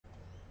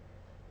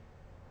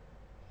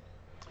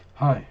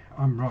Hi,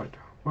 I'm Rod.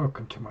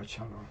 Welcome to my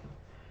channel.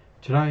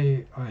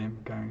 Today I am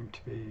going to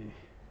be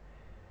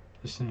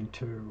listening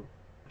to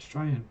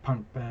Australian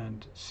punk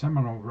band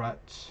Seminal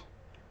Rats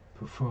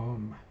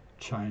perform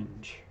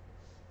Change.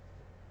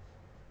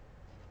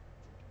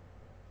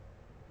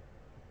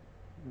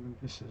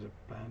 This is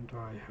a band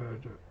I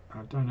heard.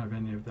 I don't have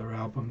any of their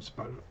albums,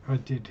 but I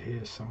did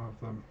hear some of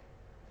them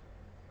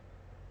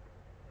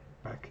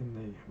back in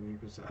the, I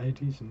think it was the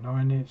 80s and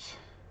 90s.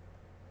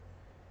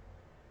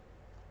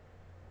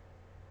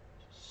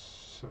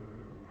 So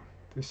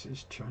this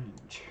is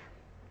Change.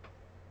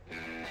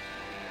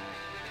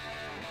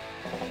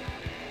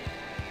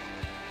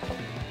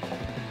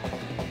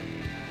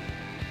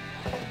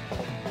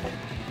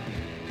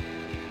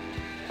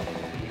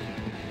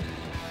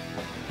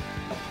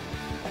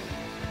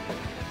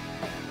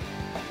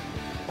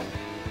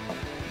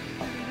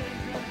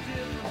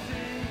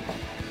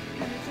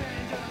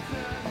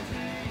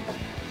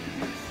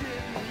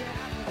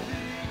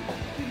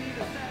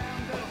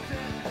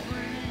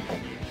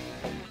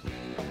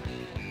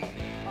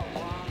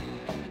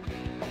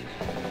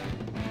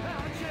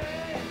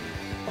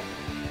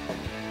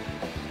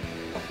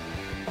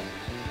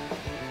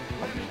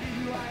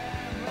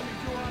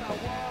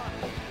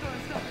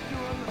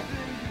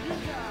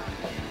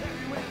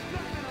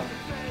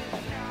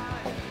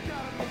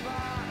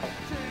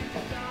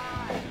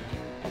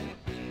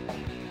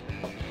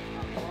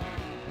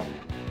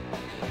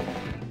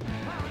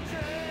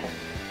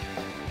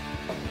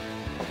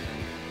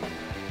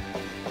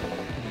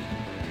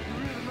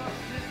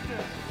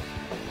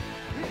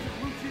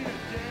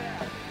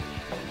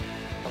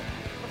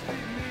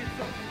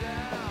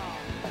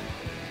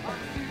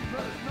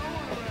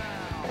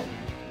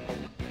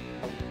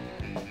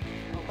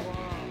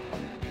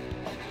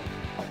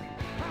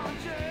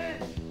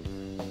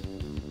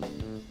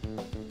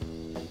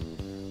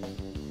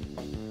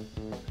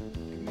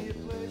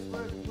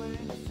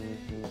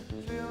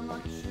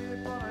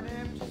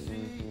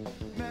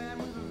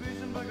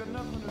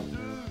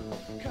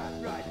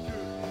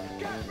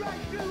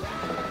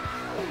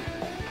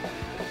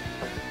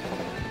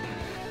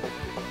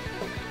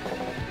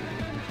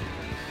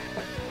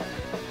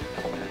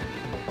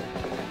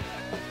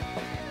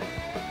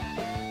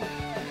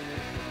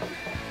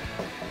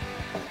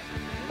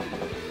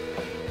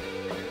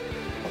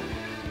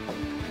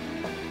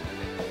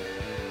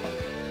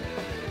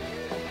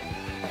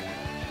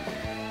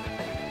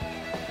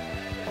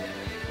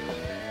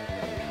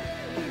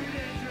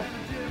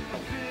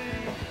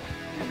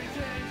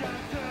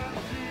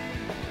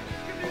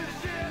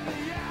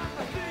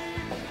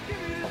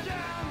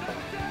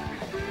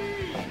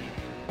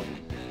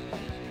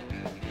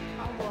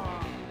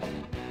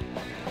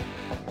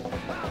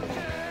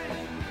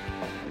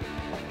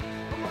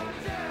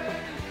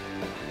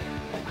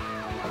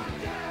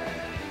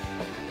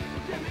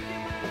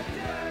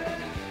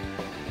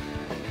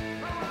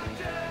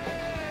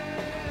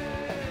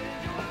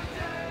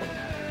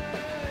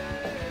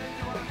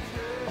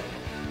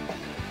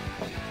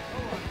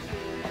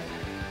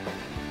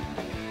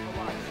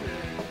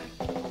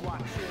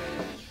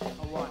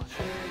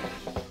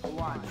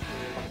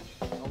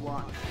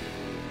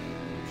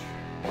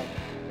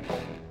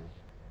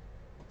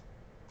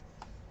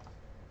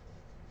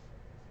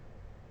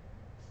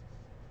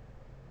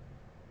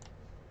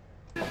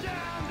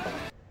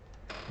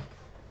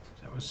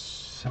 That was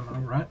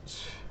Seminal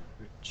Rats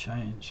with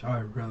Change. I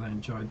really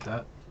enjoyed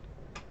that,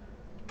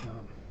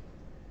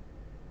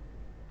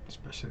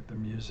 especially the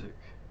music,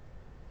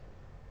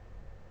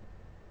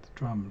 the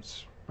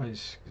drums,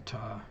 bass,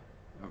 guitar.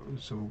 It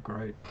was all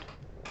great.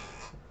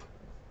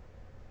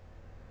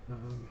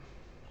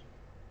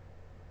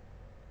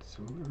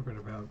 So a little bit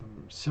about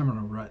them.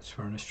 Seminal Rats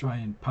were an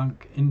Australian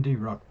punk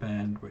indie rock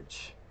band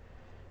which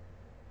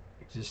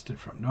existed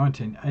from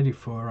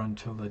 1984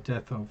 until the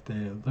death of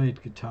their lead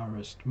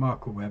guitarist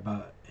Michael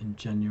Weber in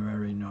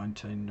January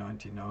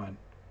 1999.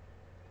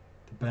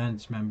 The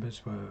band's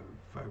members were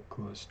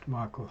vocalist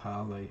Michael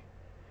Harley,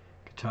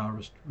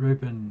 guitarist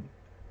Reubin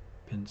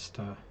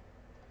Pinkster,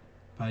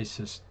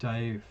 bassist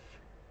Dave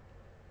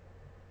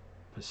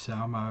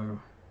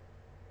Balsamo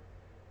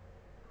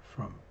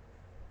from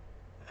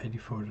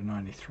 84 to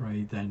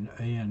 93, then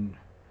Ian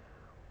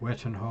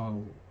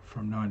Wettenhall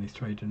from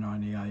 93 to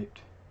 98,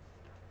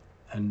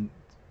 and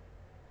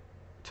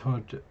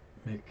Todd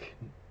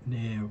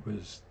McNeair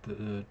was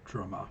the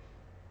drummer.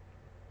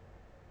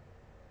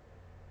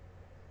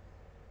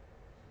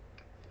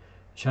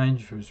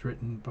 Change was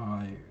written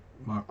by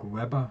Michael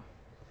Weber.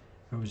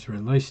 It was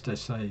released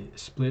as a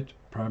split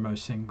promo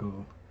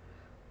single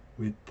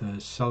with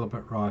the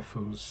Celibate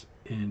Rifles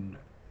in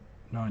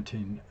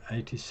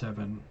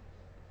 1987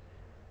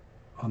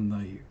 on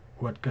the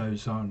What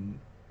Goes On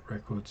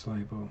Records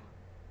label.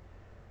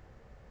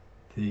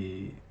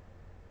 The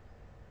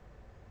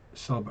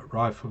Celibate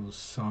Rifles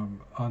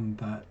song on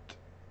that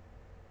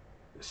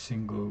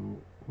single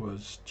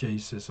was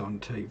Jesus on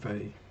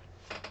TV.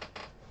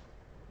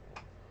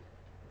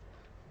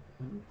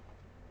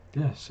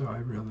 Yeah, so I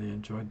really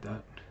enjoyed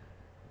that.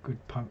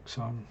 Good punk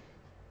song.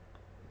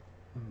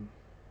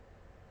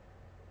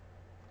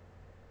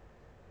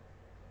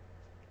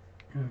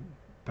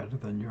 better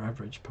than your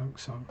average punk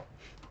song.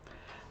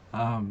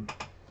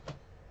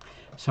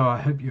 So I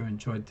hope you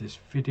enjoyed this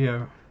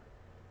video.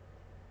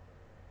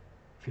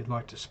 If you'd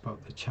like to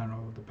support the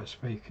channel, the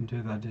best way you can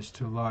do that is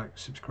to like,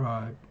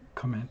 subscribe,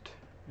 comment.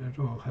 It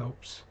all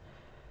helps.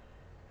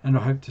 And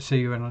I hope to see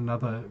you in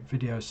another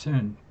video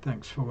soon.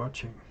 Thanks for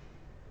watching.